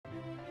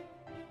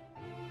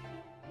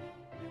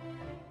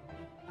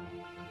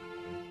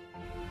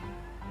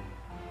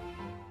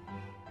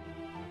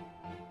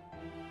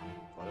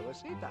I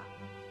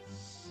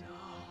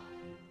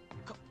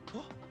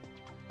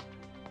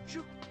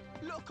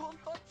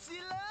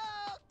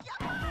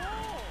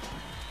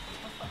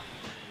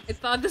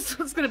thought this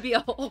was gonna be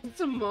a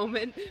wholesome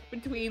moment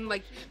between,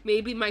 like,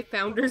 maybe my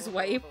founder's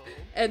wife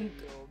and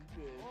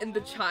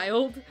the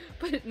child,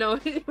 but no,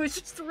 it was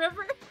just a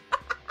river.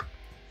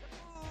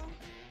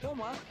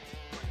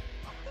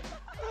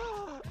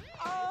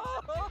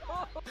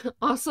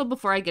 Also,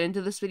 before I get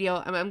into this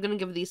video, I'm gonna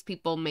give these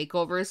people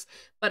makeovers,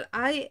 but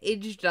I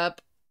aged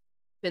up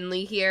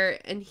Finley here,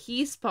 and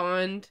he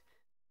spawned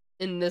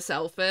in this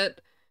outfit,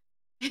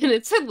 and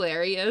it's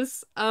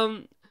hilarious.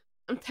 I'm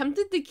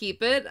tempted to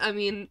keep it. I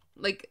mean,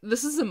 like,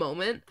 this is a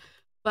moment,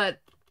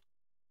 but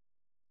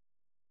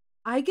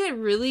I get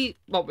really,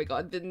 oh my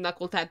god, the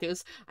knuckle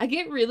tattoos. I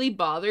get really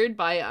bothered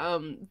by,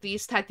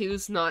 these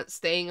tattoos not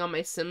staying on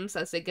my Sims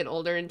as they get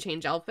older and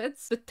change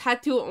outfits. The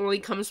tattoo only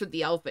comes with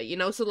the outfit, you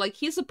know? So, like,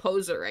 he's a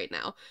poser right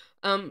now.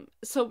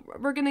 So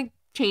we're gonna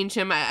change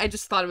him. I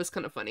just thought it was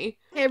kind of funny.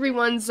 Hey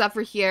everyone,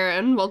 Zephyr here,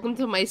 and welcome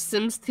to my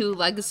Sims 2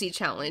 Legacy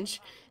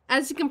Challenge.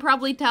 As you can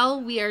probably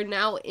tell, we are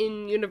now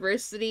in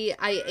university.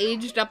 I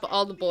aged up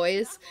all the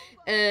boys,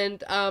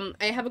 and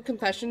I have a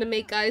confession to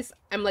make, guys.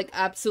 I'm, like,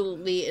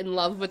 absolutely in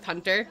love with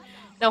Hunter.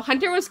 Now,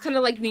 Hunter was kind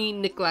of like the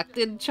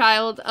neglected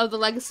child of the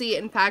Legacy.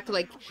 In fact,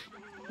 like,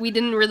 we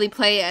didn't really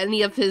play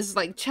any of his,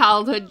 like,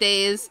 childhood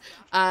days.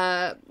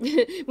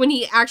 When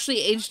he actually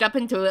aged up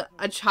into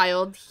a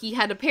child, he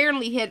had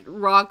apparently hit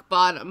rock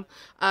bottom.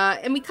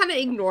 And we kind of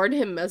ignored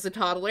him as a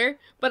toddler.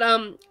 But,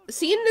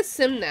 seeing the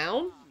sim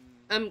now,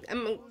 I'm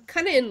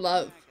kind of in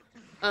love.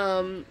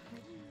 I'm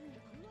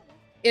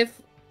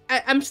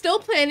still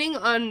planning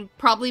on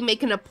probably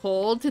making a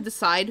poll to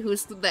decide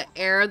who's the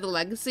heir of the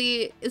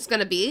Legacy is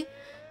gonna be,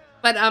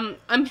 but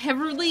I'm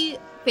heavily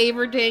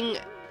favoriting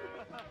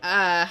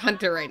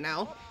Hunter right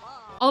now.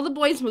 All the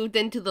boys moved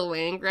into the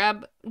land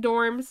grab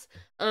dorms,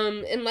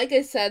 and like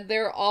I said,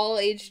 they're all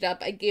aged up.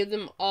 I gave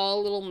them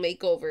all little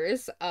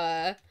makeovers.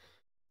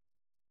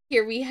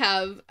 Here we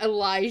have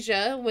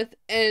Elijah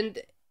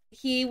and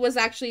he was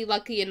actually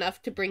lucky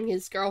enough to bring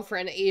his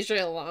girlfriend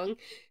Asia along.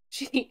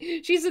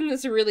 She's in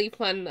this really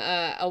fun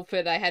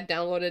outfit I had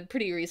downloaded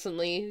pretty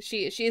recently.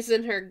 She's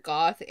in her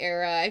goth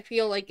era. I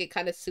feel like it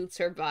kind of suits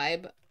her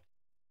vibe.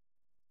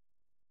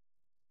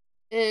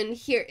 And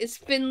here is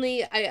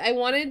Finley. I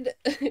wanted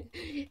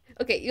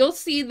okay, you'll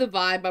see the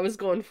vibe I was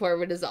going for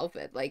with his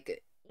outfit.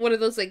 Like one of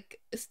those like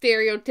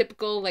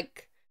stereotypical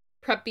like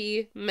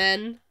preppy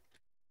men.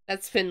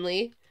 That's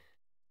Finley.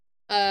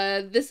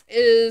 This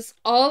is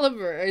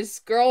Oliver's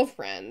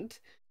girlfriend.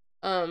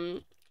 I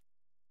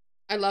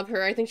love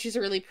her. I think she's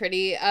really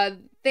pretty.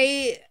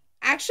 They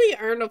actually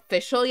aren't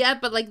official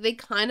yet, but like they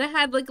kind of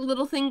had like a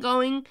little thing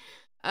going.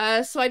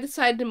 So I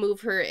decided to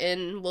move her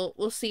in.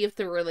 We'll see if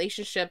the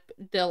relationship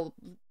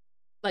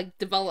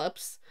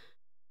develops.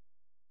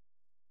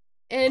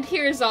 And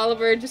here's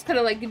Oliver just kind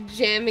of like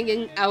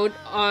jamming out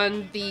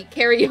on the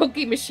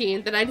karaoke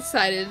machine that I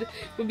decided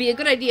would be a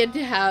good idea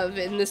to have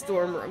in this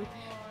dorm room.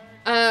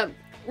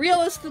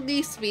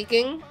 Realistically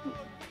speaking,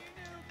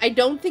 I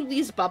don't think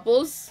these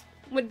bubbles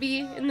would be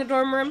in the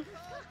dorm room.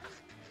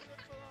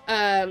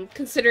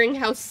 Considering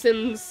how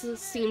Sims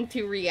seem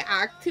to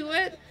react to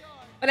it.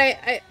 But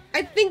I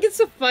think it's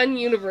a fun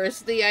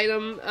university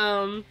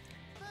item.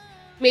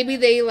 Maybe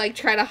they, like,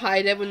 try to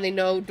hide it when they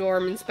know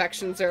dorm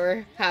inspections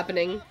are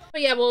happening.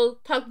 But yeah, we'll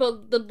talk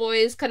about the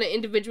boys kind of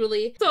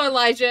individually. So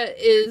Elijah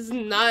is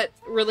not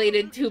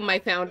related to my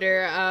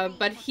founder,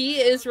 but he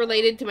is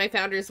related to my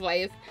founder's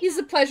wife. He's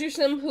a pleasure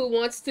sim who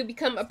wants to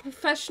become a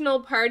professional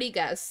party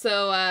guest.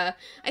 So I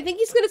think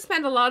he's going to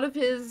spend a lot of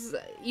his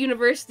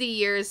university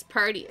years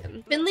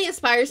partying. Finley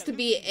aspires to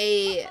be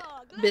a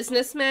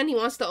businessman. He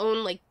wants to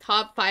own, like,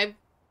 top 5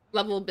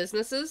 level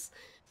businesses.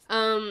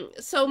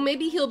 So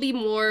maybe he'll be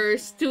more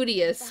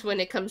studious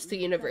when it comes to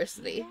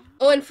university.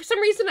 Oh, and for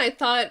some reason I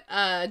thought,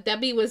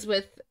 Debbie was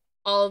with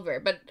Oliver,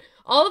 but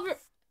Oliver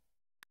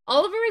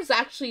is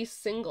actually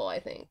single, I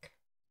think.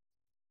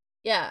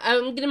 Yeah,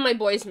 I'm getting my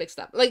boys mixed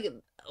up. Like,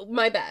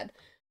 my bad.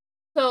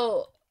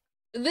 So,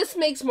 this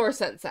makes more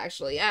sense,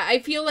 actually. I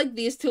feel like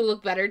these two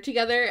look better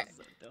together.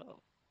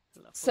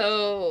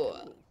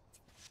 So,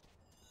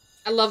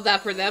 I love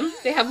that for them.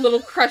 They have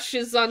little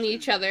crushes on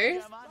each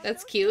other.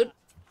 That's cute.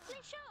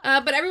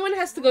 But everyone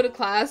has to go to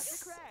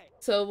class,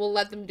 so we'll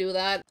let them do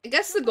that. I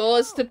guess the goal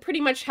is to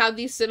pretty much have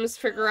these Sims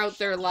figure out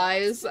their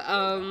lives,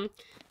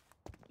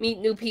 meet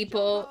new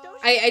people.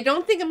 I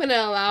don't think I'm gonna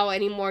allow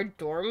any more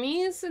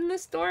dormies in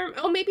this dorm.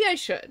 Oh, maybe I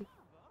should.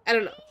 I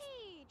don't know.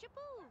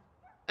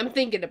 I'm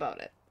thinking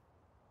about it.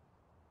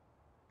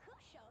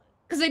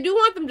 Because I do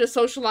want them to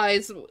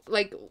socialize,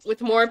 like,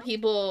 with more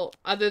people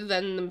other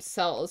than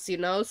themselves, you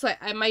know? So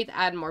I might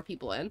add more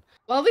people in.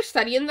 While they're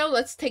studying, though,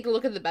 let's take a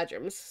look at the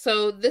bedrooms.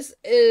 So this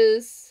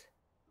is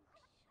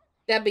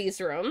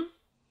Debbie's room.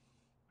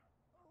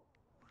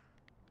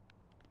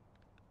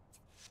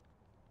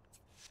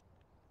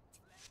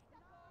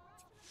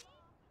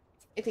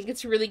 I think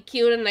it's really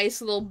cute, a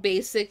nice little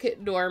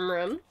basic dorm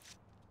room.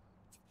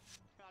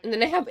 And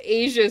then I have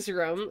Asia's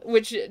room,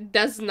 which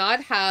does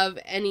not have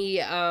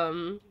any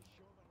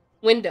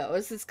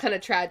windows. It's kind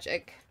of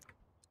tragic.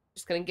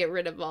 Just gonna get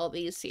rid of all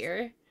these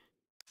here.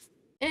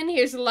 And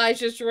here's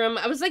Elijah's room.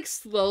 I was like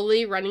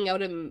slowly running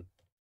out of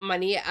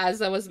money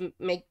as I was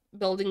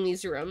building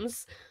these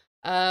rooms.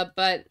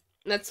 But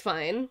that's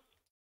fine.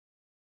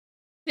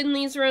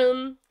 Finley's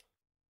room.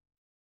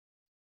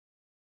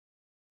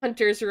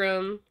 Hunter's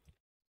room.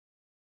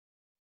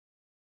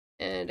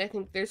 And I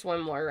think there's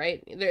one more,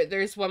 right?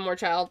 There's one more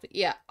child.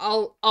 Yeah,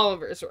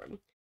 Oliver's room.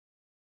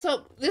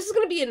 So this is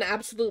gonna be an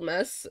absolute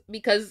mess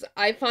because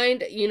I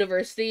find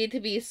university to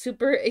be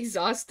super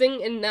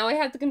exhausting, and now I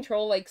have to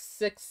control like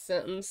 6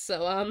 Sims.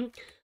 So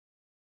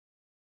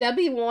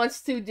Debbie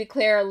wants to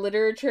declare a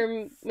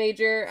literature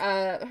major.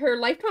 Her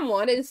lifetime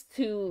want is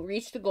to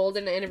reach the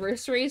golden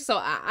anniversary,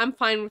 so I'm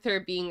fine with her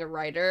being a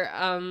writer.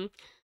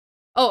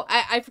 Oh,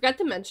 I forgot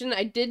to mention,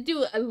 I did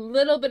do a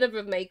little bit of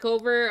a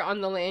makeover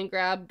on the land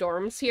grab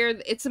dorms here.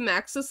 It's a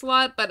Maxis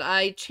lot, but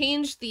I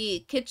changed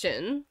the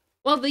kitchen.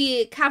 Well,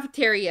 the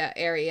cafeteria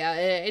area.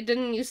 It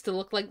didn't used to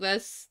look like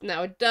this.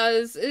 Now it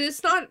does.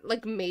 It's not,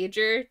 like,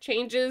 major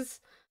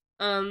changes.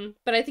 But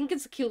I think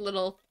it's a cute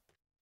little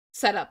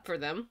setup for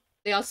them.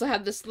 They also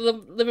have this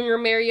living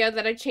room area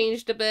that I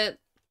changed a bit.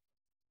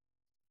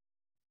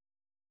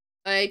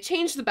 I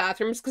changed the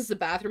bathrooms because the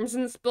bathrooms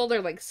in this build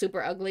are, like,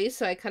 super ugly,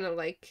 so I kind of,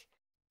 like,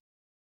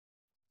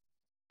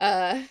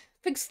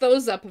 fix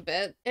those up a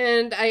bit,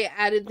 and I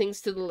added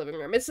things to the living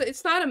room.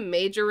 It's not a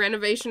major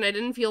renovation. I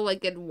didn't feel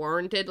like it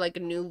warranted like a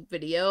new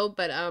video,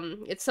 but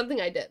it's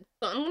something I did.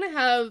 So I'm gonna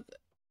have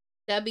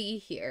Debbie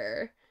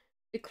here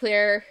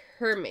declare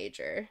her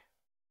major.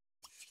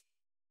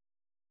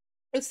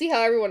 Let's see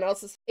how everyone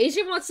else is.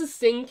 Asia wants to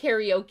sing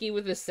karaoke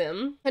with a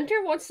sim.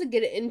 Hunter wants to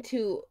get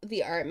into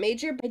the art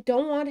major, but I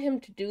don't want him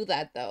to do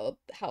that though,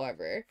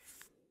 however.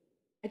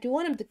 I do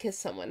want him to kiss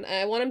someone.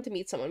 I want him to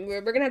meet someone.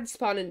 We're gonna have to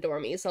spawn in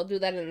dormies. I'll do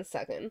that in a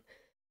second.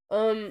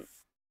 But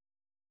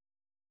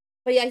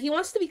yeah, he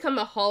wants to become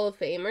a Hall of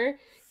Famer.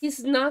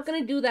 He's not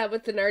gonna do that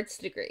with an arts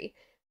degree.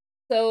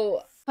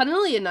 So,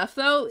 funnily enough,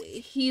 though,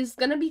 he's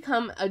gonna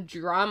become a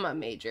drama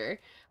major.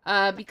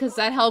 Because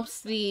that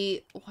helps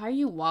the... Why are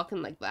you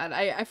walking like that?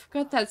 I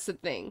forgot that's the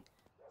thing.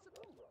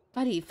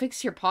 Buddy,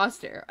 fix your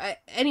posture.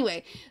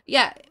 Anyway,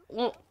 yeah,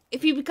 well...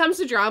 If he becomes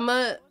a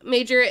drama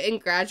major and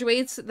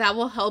graduates, that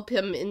will help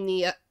him in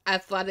the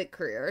athletic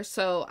career.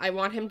 So I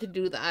want him to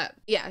do that.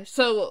 Yeah,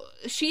 so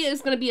she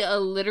is going to be a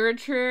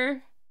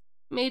literature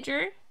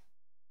major.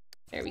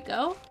 There we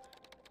go.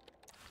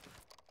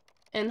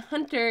 And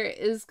Hunter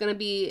is going to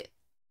be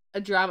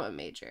a drama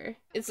major.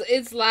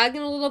 It's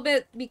lagging a little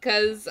bit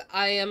because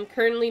I am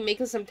currently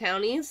making some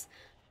townies.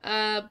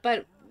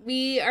 But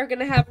we are going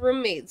to have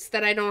roommates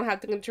that I don't have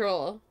to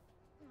control.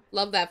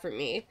 Love that for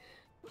me.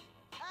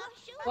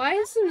 Why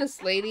isn't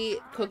this lady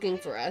cooking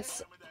for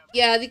us?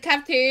 Yeah, the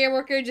cafeteria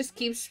worker just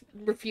keeps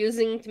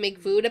refusing to make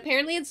food.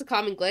 Apparently it's a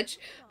common glitch.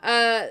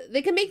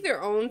 They can make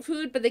their own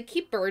food, but they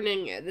keep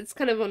burning it. It's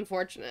kind of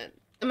unfortunate.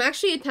 I'm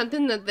actually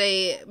attempting that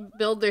they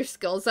build their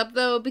skills up,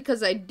 though,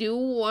 because I do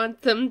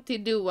want them to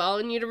do well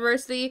in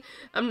university.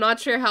 I'm not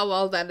sure how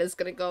well that is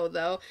gonna go,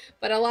 though.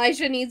 But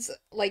Elijah needs,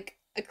 like,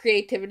 a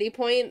creativity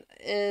point,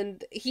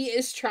 and he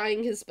is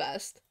trying his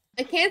best.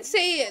 I can't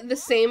say the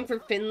same for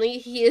Finley.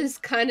 He is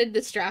kind of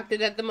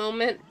distracted at the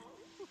moment.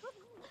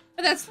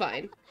 But that's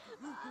fine.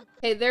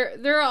 Okay,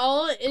 they're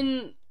all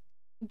in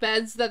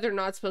beds that they're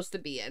not supposed to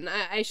be in.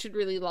 I should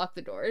really lock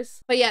the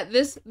doors. But yeah,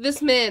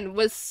 this man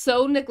was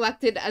so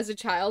neglected as a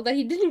child that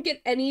he didn't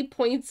get any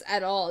points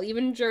at all,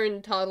 even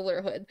during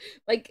toddlerhood.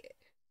 Like,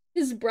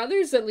 his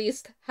brothers at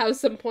least have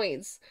some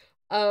points.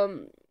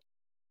 Hunter,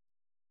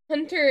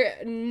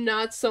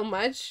 not so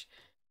much.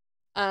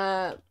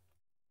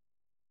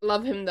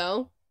 Love him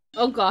though.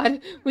 Oh god,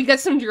 we got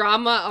some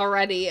drama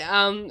already.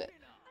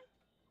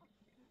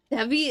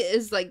 Debbie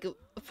is like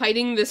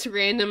fighting this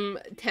random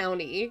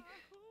townie.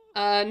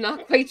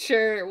 Not quite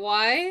sure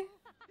why.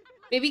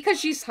 Maybe because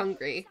she's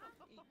hungry.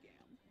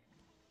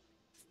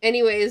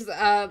 Anyways,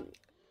 that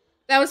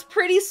was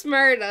pretty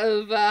smart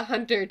of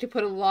Hunter to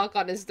put a lock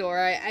on his door.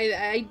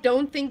 I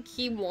don't think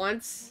he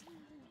wants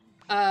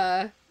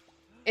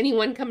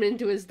anyone coming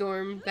into his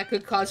dorm that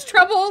could cause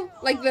trouble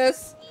like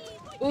this.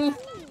 Oof.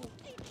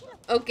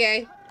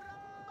 Okay.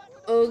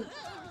 Oh.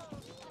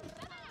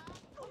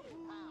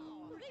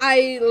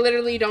 I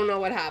literally don't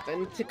know what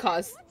happened to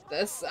cause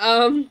this.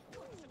 I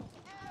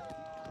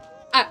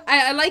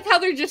like how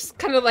they're just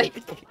kind of like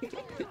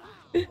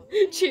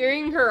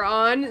cheering her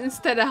on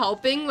instead of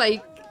helping.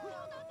 Like,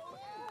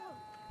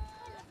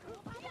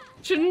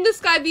 shouldn't this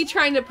guy be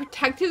trying to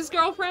protect his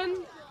girlfriend?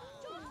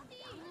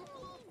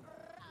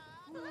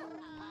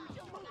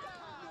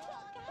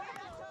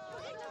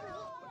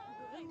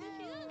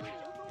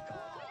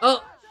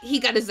 Oh,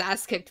 he got his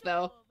ass kicked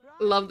though.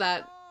 Love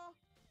that.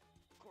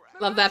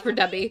 Love that for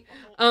Debbie.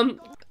 But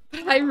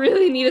I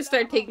really need to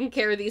start taking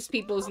care of these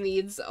people's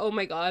needs. Oh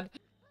my god.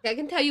 I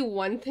can tell you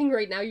one thing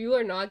right now, you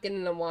are not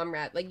getting a mom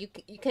rat. Like,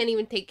 you can't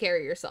even take care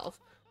of yourself.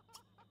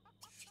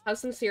 Have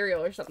some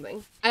cereal or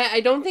something. I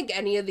don't think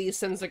any of these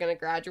Sims are gonna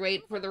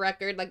graduate, for the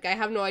record. Like, I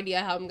have no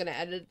idea how I'm gonna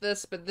edit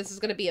this, but this is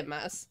gonna be a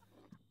mess.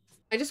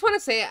 I just want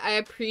to say I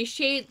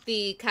appreciate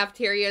the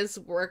cafeteria's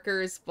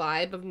workers'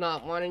 vibe of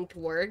not wanting to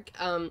work.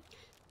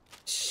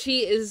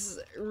 She is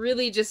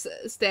really just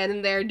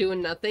standing there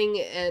doing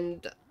nothing,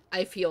 and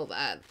I feel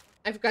that.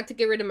 I forgot to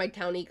get rid of my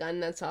townie gun.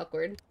 That's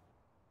awkward.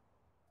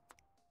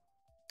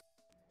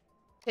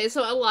 Okay,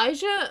 so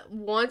Elijah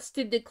wants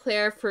to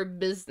declare for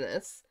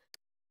business.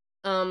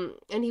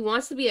 And he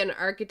wants to be an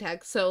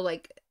architect, so,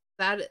 like,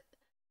 that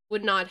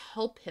would not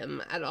help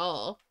him at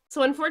all.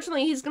 So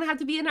unfortunately, he's gonna have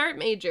to be an art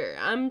major.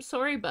 I'm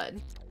sorry,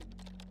 bud.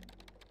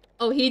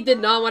 Oh, he did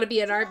not want to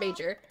be an art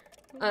major.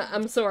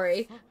 I'm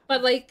sorry.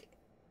 But, like,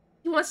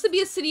 he wants to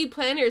be a city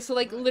planner, so,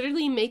 like,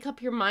 literally make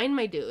up your mind,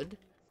 my dude.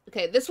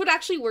 Okay, this would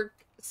actually work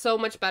so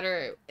much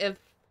better if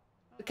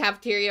the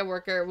cafeteria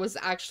worker was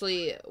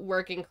actually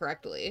working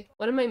correctly.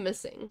 What am I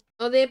missing?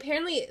 Oh, they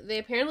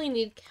apparently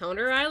need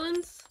counter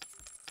islands?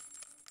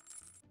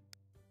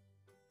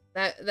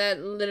 That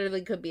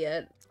literally could be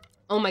it.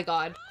 Oh my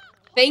god.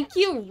 Thank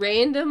you,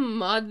 random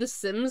Mod The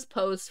Sims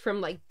post from,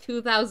 like,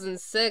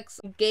 2006.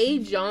 Gay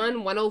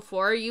John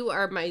 104, you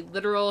are my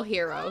literal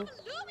hero.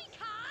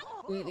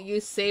 You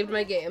saved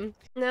my game.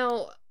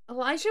 Now,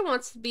 Elijah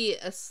wants to be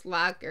a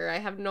slacker. I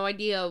have no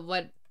idea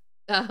what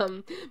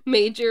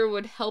major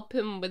would help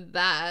him with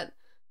that.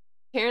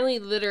 Apparently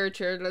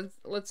literature.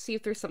 Let's see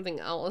if there's something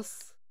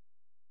else.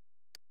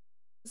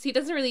 So he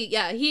doesn't really,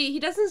 yeah, he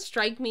doesn't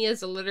strike me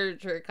as a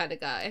literature kind of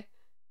guy.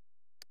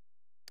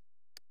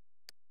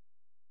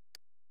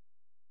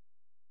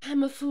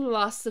 I'm a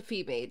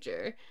philosophy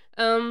major.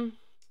 Yeah,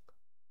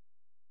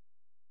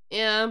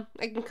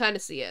 I can kind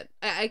of see it.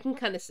 I can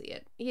kind of see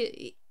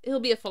it. He'll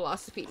be a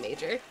philosophy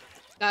major.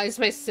 Guys,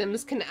 my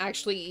Sims can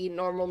actually eat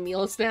normal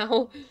meals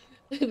now.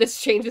 This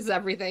changes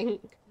everything.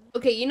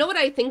 Okay, you know what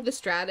I think the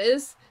strat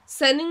is?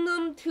 Sending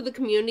them to the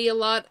community a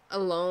lot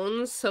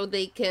alone so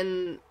they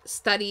can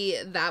study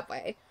that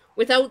way.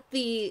 Without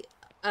the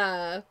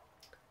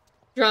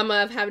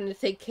drama of having to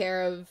take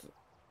care of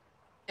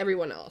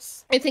everyone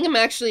else. I think I'm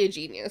actually a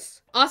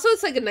genius. Also,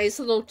 it's like a nice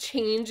little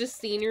change of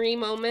scenery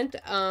moment.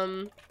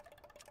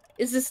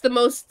 Is this the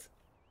most...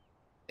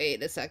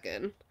 Wait a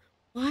second.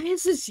 Why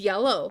is this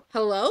yellow?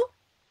 Hello?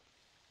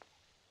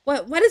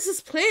 What is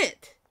this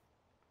plant?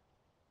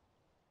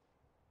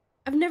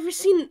 I've never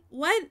seen...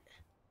 What?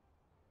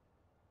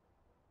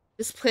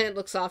 This plant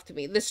looks off to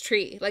me. This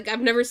tree. Like,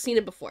 I've never seen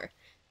it before.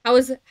 How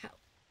is it...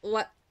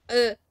 What?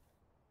 Can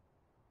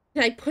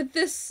I put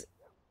this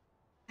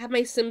at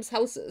my Sims'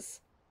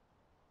 houses?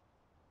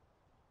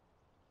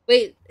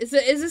 Wait, is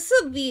this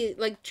the,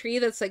 like, tree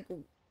that's, like,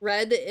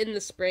 red in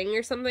the spring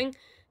or something?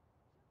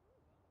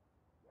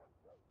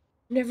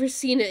 Never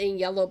seen it in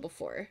yellow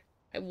before.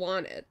 I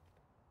want it.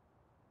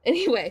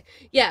 Anyway,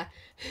 yeah.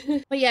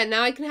 But yeah,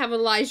 now I can have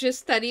Elijah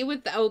study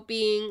without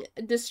being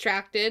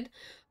distracted.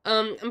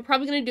 I'm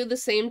probably gonna do the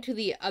same to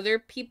the other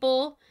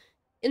people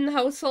in the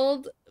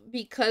household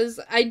because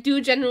I do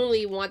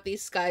genuinely want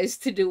these guys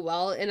to do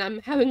well, and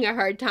I'm having a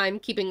hard time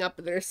keeping up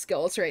with their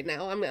skills right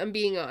now. I'm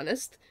being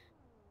honest.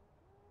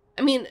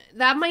 I mean,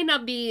 that might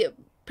not be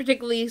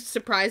particularly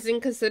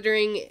surprising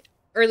considering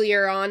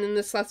earlier on in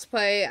this Let's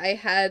Play, I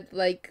had,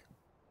 like,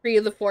 3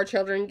 of the 4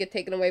 children get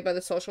taken away by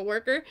the social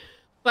worker,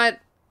 but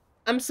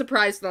I'm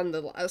surprised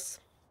nonetheless.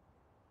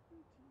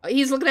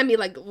 He's looking at me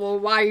like, well,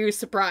 why are you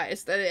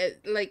surprised?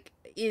 Like,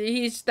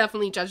 he's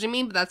definitely judging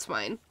me, but that's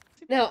fine.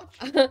 Now,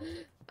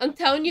 I'm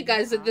telling you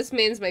guys that this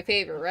man's my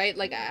favorite, right?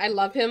 Like, I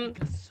love him,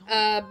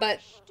 but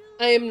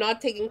I am not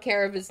taking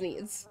care of his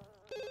needs.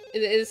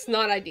 It's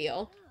not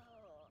ideal.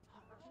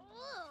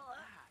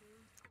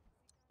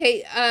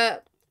 Hey,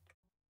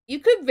 you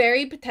could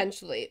very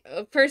potentially,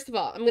 first of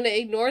all, I'm gonna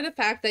ignore the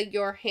fact that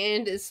your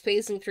hand is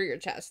facing through your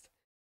chest.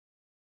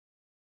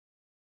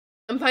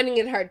 I'm finding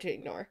it hard to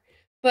ignore.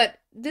 But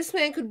this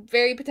man could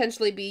very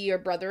potentially be your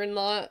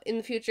brother-in-law in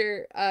the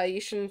future.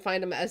 You shouldn't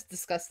find him as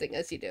disgusting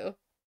as you do.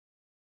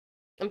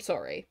 I'm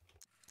sorry.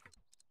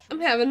 I'm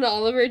having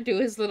Oliver do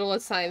his little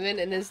assignment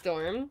in his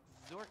dorm.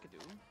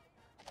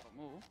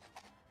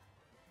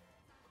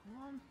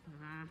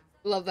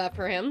 Love that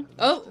for him.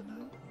 Oh!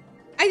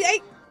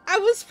 I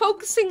was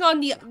focusing on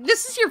the...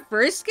 This is your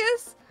first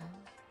kiss?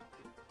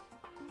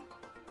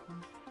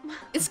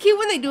 It's cute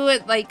when they do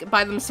it, like,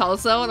 by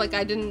themselves, though. Like,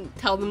 I didn't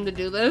tell them to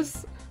do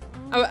this.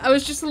 I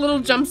was just a little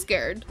jump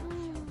scared.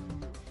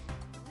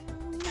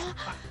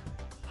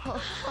 I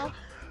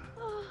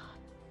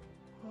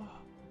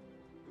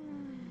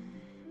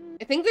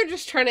think they're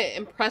just trying to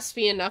impress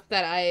me enough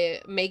that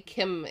I make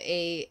him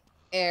a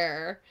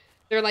heir.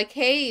 They're like,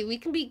 hey, we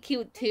can be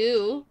cute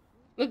too.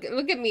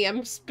 Look at me,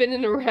 I'm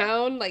spinning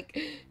around. Like,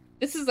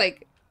 this is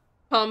like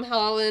Tom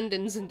Holland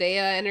and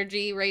Zendaya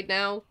energy right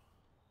now.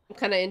 I'm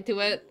kind of into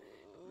it.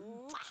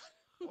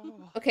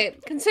 Okay,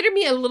 consider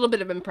me a little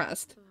bit of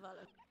impressed.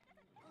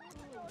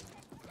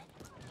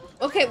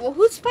 Okay, well,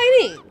 who's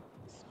fighting?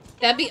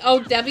 Debbie?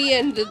 Oh, Debbie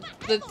and the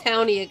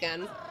townie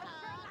again.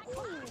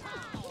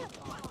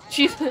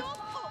 She's...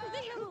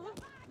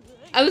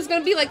 I was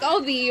gonna be like,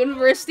 oh, the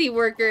university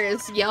worker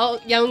is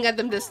yelling at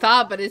them to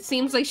stop, but it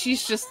seems like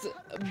she's just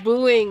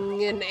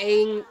booing and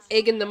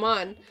egging them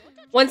on.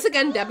 Once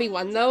again, Debbie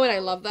won though, and I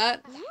love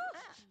that.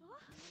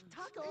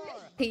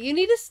 Okay, you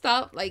need to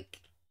stop, like,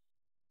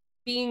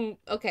 being...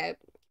 Okay.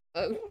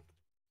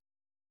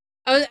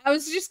 I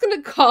was just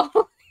gonna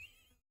call...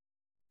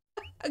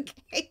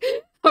 Okay.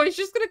 I was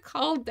just gonna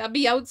call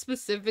Debbie out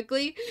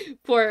specifically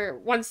for,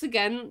 once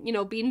again, you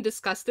know, being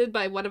disgusted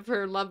by one of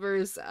her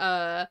lover's,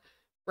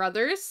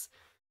 brothers.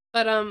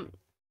 But,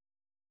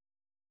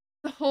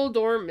 the whole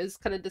dorm is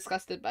kind of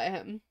disgusted by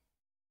him.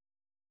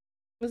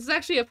 This is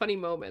actually a funny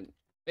moment.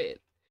 Wait.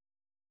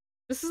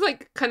 This is,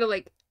 like, kind of,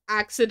 like,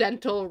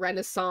 accidental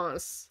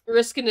renaissance.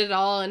 Risking it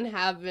all and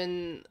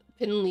having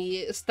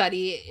Finley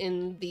study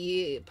in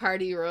the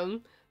party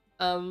room.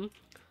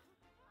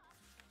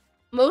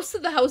 Most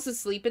of the house is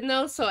sleeping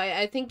though, so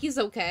I think he's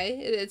okay.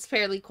 It's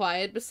fairly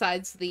quiet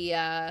besides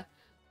the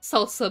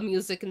salsa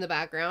music in the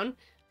background.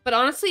 But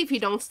honestly, if you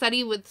don't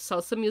study with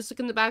salsa music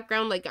in the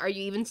background, like, are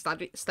you even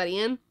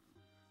studying?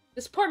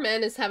 This poor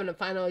man is having a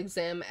final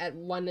exam at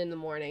 1 in the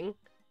morning.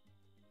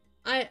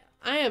 I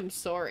am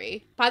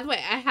sorry. By the way,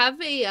 I have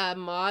a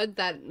mod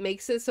that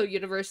makes it so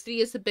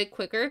university is a bit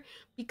quicker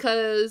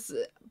because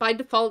by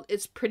default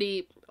it's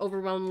pretty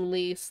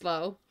overwhelmingly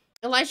slow.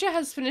 Elijah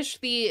has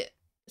finished the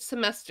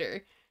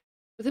semester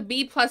with a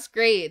B+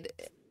 grade.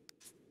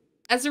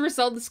 As a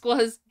result, the school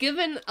has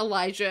given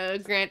Elijah a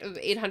grant of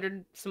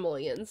 800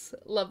 simoleons.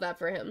 Love that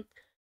for him.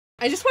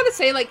 I just want to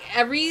say, like,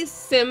 every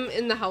sim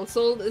in the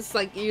household is,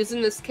 like,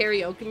 using this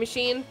karaoke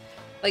machine,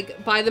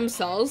 like, by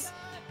themselves.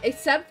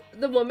 Except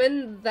the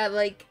woman that,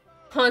 like,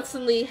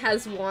 constantly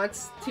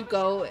wants to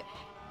go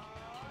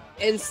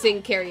and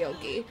sing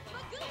karaoke.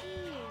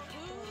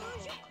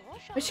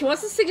 But she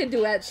wants to sing a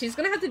duet. She's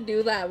gonna have to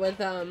do that with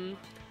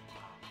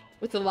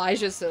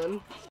Elijah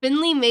soon.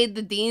 Finley made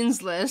the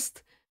dean's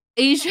list.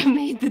 Asia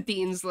made the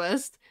dean's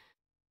list.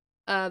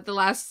 The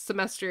last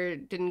semester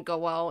didn't go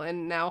well,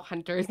 and now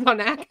Hunter's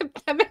on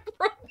academic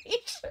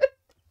probation.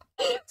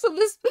 So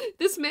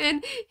this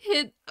man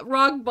hit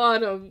rock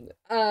bottom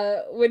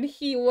when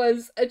he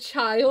was a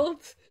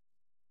child,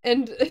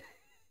 and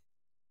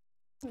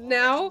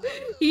now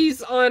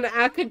he's on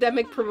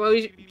academic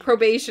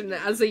probation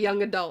as a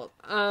young adult.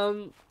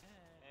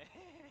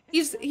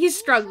 He's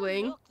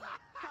struggling.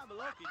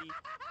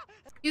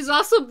 He's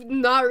also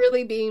not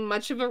really being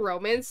much of a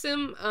romance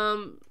sim,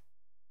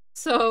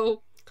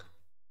 so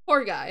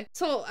poor guy.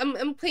 So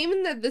I'm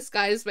claiming that this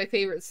guy is my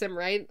favorite sim,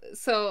 right?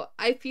 So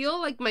I feel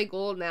like my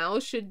goal now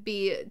should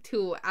be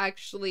to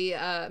actually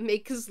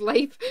make his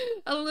life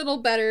a little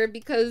better,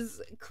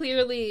 because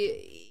clearly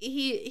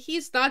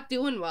he's not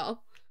doing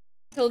well.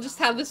 He'll just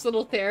have this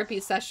little therapy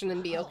session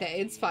and be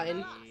okay. It's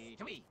fine.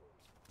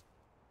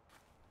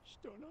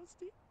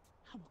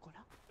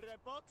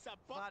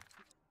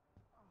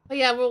 But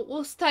yeah,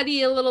 we'll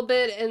study a little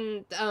bit,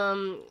 and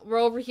we're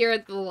over here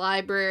at the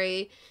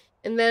library,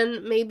 and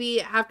then maybe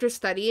after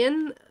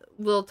studying,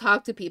 we'll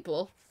talk to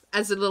people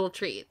as a little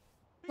treat.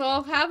 So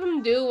I'll have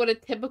him do what a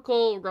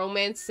typical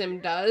romance sim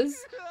does.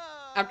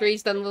 After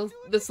he's done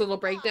this little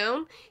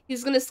breakdown,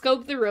 he's gonna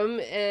scope the room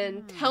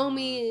and tell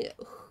me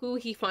who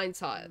he finds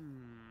hot.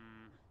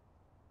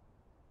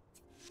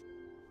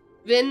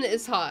 Vin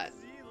is hot.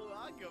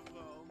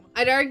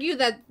 I'd argue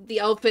that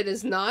the outfit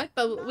is not,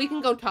 but we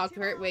can go talk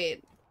to her.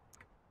 Wait.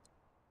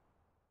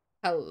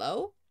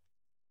 Hello?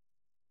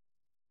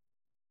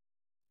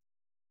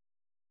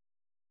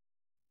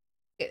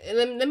 Okay,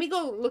 let me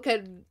go look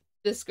at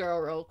this girl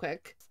real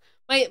quick.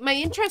 My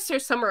interests are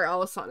somewhere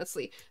else,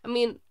 honestly. I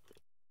mean,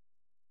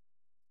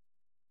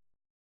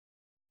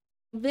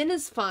 Vin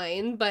is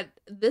fine, but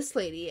this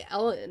lady,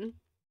 Ellen,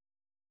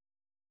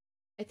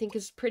 I think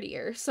is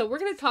prettier. So we're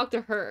gonna talk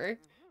to her.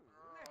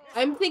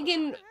 I'm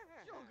thinking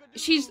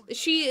she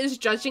is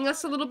judging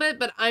us a little bit,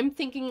 but I'm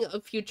thinking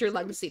of future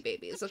legacy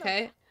babies,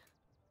 okay?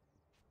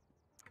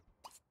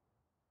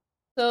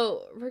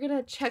 So we're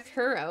gonna check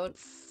her out,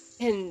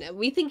 and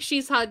we think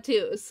she's hot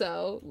too,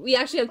 so we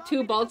actually have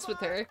 2 bolts with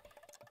her.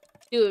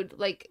 Dude,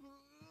 like...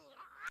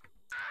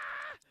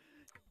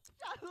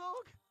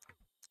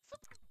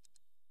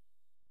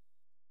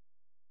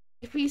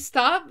 If we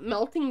stop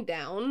melting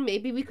down,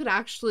 maybe we could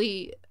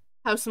actually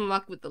have some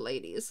luck with the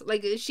ladies.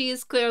 Like, she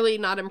is clearly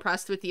not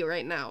impressed with you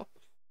right now.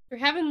 We're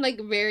having, like,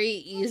 very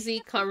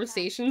easy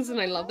conversations, and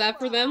I love that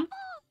for them.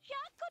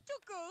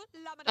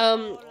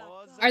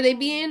 Are they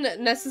being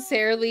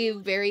necessarily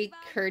very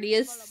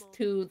courteous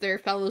to their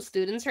fellow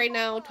students right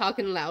now,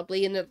 talking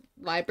loudly in the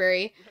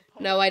library?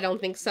 No, I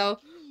don't think so.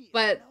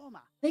 But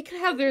they could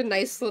have their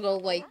nice little,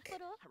 like,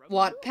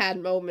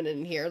 Wattpad moment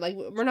in here. Like,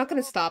 we're not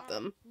gonna stop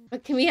them.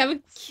 But can we have a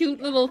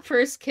cute little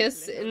first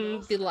kiss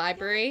in the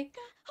library?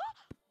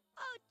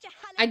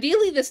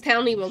 Ideally, this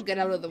townie will get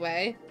out of the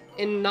way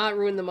and not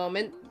ruin the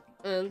moment.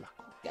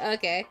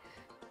 Okay.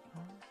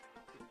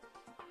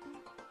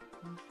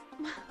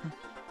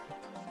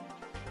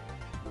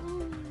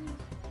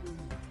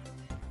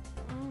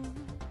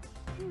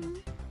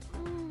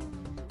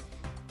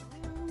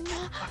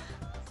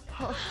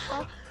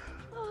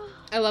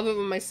 I love it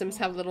when my Sims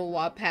have little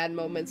Wattpad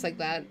moments like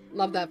that.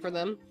 Love that for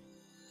them.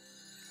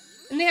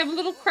 And they have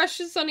little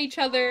crushes on each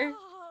other.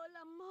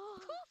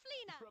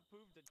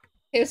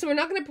 Okay, so we're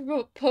not going to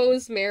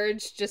propose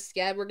marriage just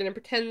yet. We're going to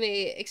pretend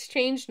they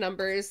exchange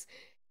numbers,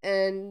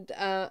 and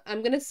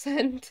I'm going to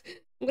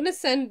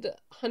send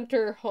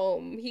Hunter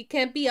home. He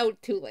can't be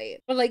out too late.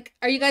 But like,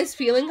 are you guys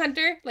feeling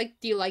Hunter? Like,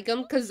 do you like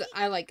him? Because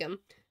I like him.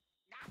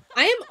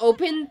 I am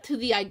open to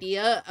the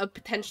idea of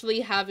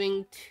potentially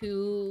having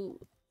 2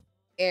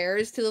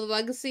 heirs to the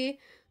legacy.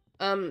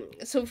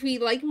 So if we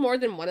like more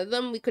than one of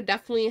them, we could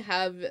definitely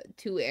have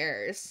 2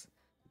 heirs.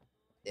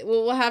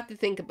 We'll have to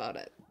think about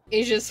it.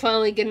 Asia's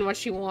finally getting what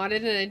she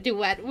wanted in a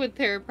duet with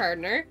her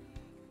partner.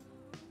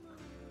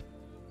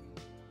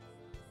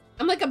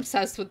 I'm like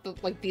obsessed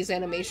with these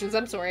animations.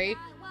 I'm sorry.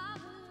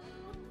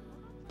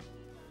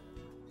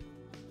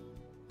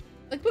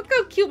 Like, look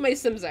how cute my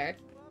Sims are.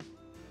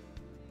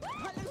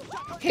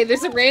 Okay,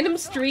 there's a random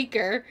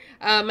streaker.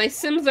 My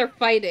Sims are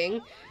fighting.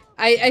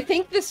 I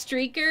think the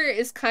streaker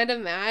is kind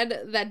of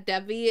mad that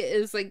Debbie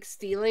is like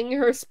stealing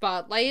her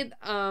spotlight.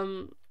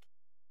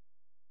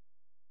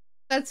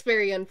 That's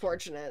very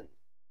unfortunate.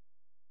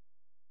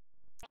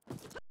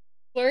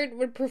 Flirt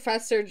with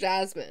Professor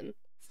Jasmine.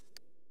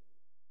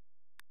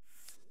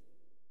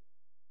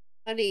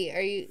 Honey,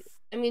 are you...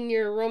 I mean,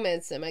 you're a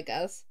romance sim, I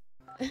guess.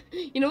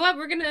 You know what?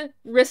 We're gonna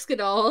risk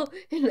it all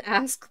and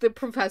ask the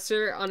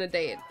professor on a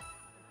date.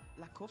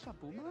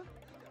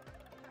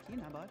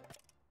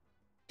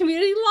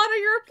 Community lot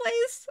at your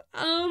place?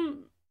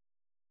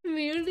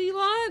 Community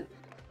lot?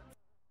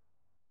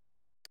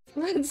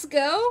 Let's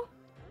go.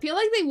 I feel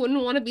like they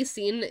wouldn't want to be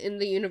seen in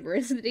the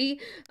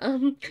university.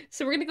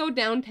 So we're gonna go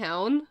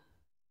downtown.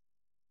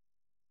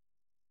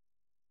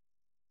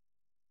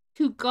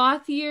 To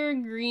Gothier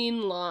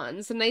Green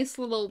Lawns, a nice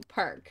little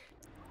park.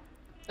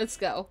 Let's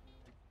go.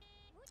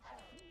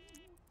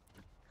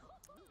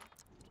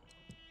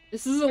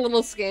 This is a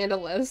little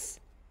scandalous.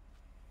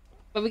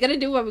 But we gotta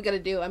do what we gotta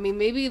do. I mean,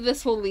 maybe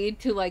this will lead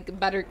to, like,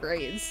 better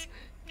grades.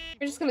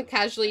 We're just gonna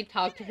casually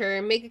talk to her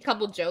and make a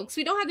couple jokes.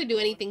 We don't have to do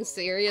anything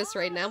serious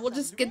right now. We'll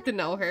just get to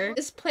know her.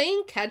 Is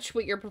playing catch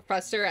with your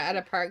professor at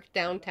a park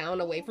downtown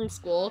away from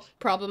school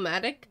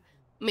problematic?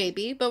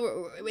 Maybe, but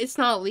it's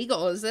not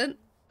illegal, is it?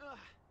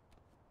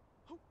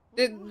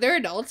 They're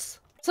adults.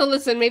 So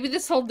listen, maybe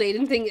this whole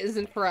dating thing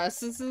isn't for us.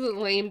 This is a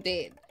lame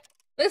date.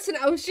 Listen,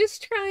 I was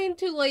just trying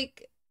to,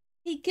 like,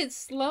 take it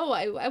slow.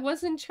 I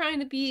wasn't trying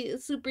to be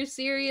super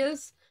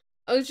serious.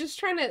 I was just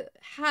trying to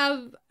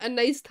have a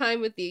nice time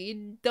with you.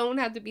 You don't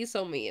have to be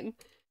so mean.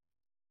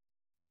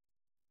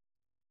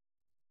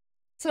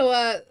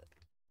 So,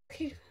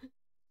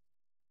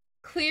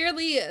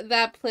 clearly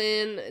that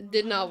plan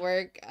did not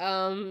work.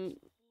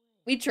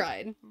 We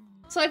tried.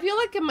 So I feel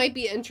like it might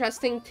be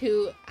interesting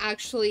to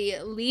actually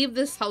leave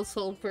this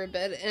household for a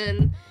bit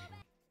and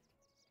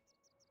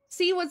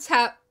see what's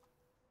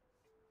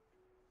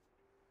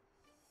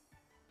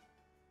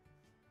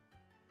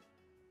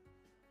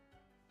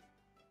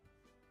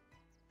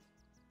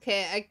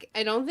Okay,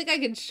 I don't think I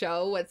can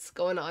show what's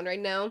going on right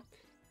now.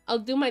 I'll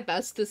do my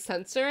best to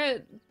censor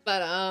it,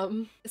 but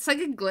it's like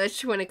a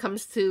glitch when it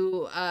comes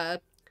to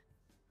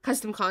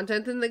custom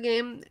content in the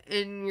game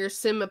and your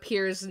sim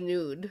appears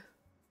nude.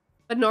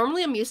 But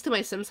normally I'm used to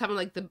my Sims having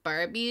like the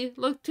Barbie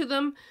look to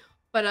them.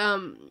 But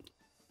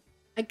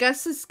I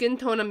guess the skin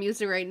tone I'm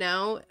using right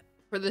now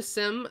for the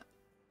Sim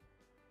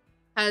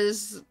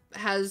has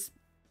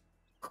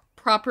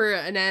proper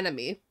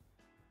anatomy.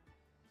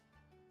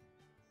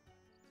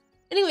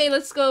 Anyway,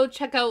 let's go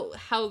check out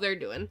how they're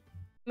doing.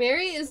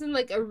 Mary is in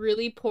like a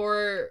really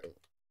poor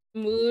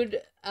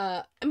mood.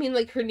 I mean,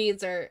 like, her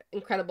needs are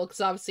incredible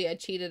because obviously I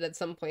cheated at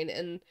some point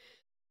and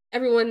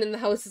everyone in the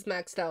house is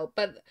maxed out,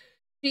 but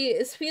she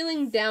is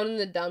feeling down in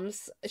the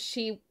dumps.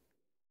 She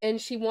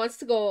wants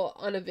to go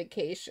on a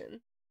vacation.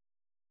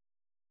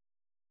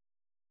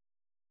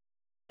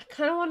 I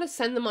kind of want to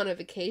send them on a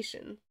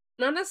vacation.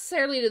 Not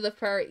necessarily to the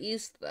Far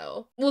East,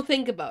 though. We'll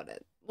think about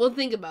it. We'll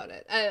think about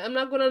it. I'm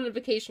not going on a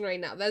vacation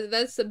right now.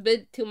 That's a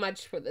bit too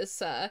much for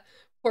this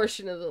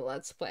portion of the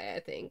Let's Play,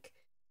 I think.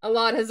 A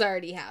lot has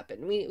already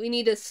happened. We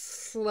need to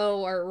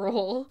slow our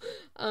roll.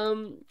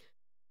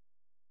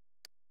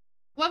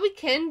 What we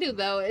can do,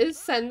 though, is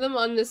send them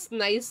on this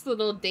nice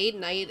little date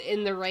night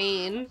in the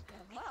rain,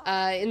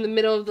 in the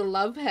middle of the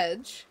love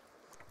hedge.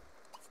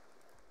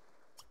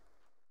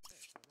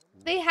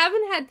 They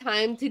haven't had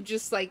time to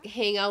just, like,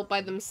 hang out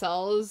by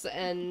themselves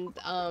and,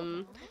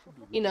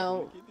 you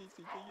know,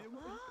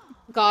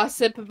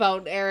 gossip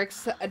about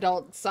Eric's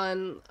adult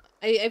son.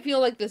 I feel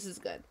like this is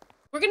good.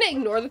 We're gonna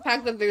ignore the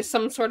fact that there's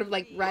some sort of,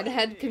 like,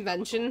 redhead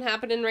convention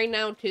happening right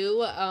now,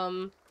 too.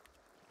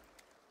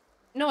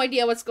 No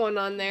idea what's going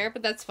on there,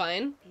 but that's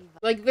fine.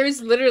 Like,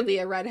 there's literally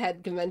a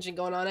redhead convention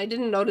going on. I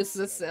didn't notice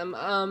this sim.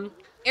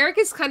 Eric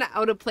is kind of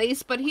out of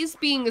place, but he's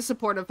being a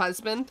supportive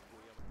husband.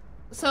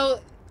 So,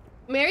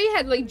 Mary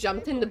had, like,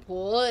 jumped in the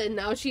pool, and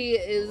now she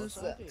is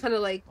kind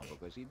of, like,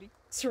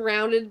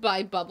 surrounded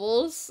by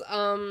bubbles.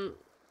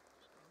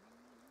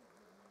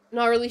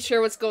 Not really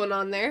sure what's going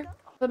on there.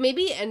 But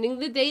maybe ending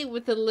the date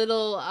with a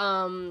little,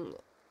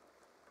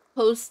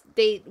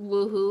 post-date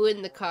woohoo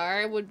in the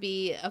car would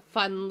be a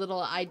fun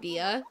little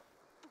idea.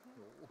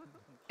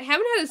 I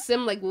haven't had a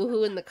sim like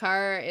woohoo in the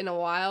car in a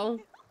while.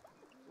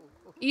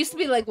 It used to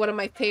be like one of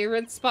my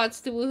favorite spots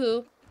to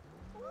woohoo.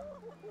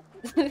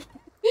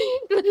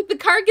 The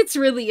car gets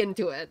really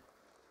into it.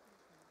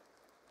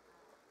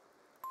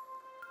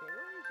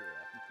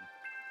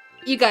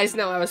 You guys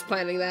know I was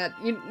planning that.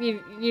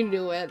 You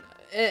knew it.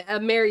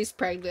 Mary's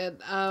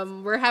pregnant.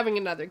 We're having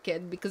another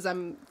kid because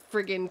I'm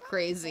friggin'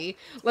 crazy.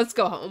 Let's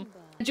go home.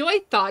 Joy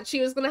thought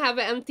she was gonna have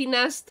an empty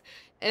nest,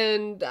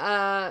 and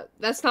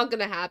that's not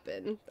gonna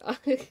happen.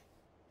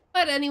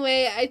 But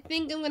anyway, I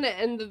think I'm gonna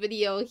end the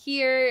video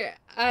here.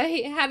 I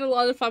had a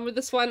lot of fun with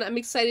this one. I'm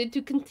excited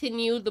to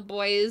continue the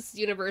boys'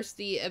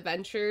 university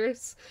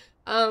adventures.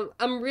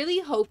 I'm really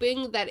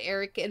hoping that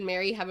Eric and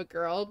Mary have a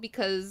girl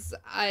because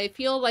I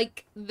feel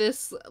like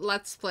this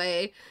Let's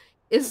Play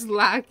is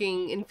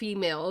lacking in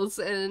females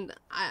and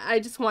I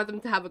just want them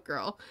to have a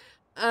girl.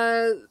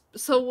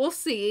 So we'll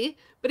see.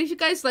 But if you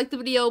guys liked the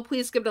video,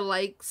 please give it a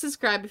like,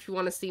 subscribe if you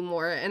want to see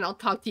more, and I'll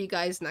talk to you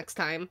guys next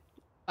time.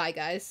 Bye,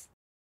 guys.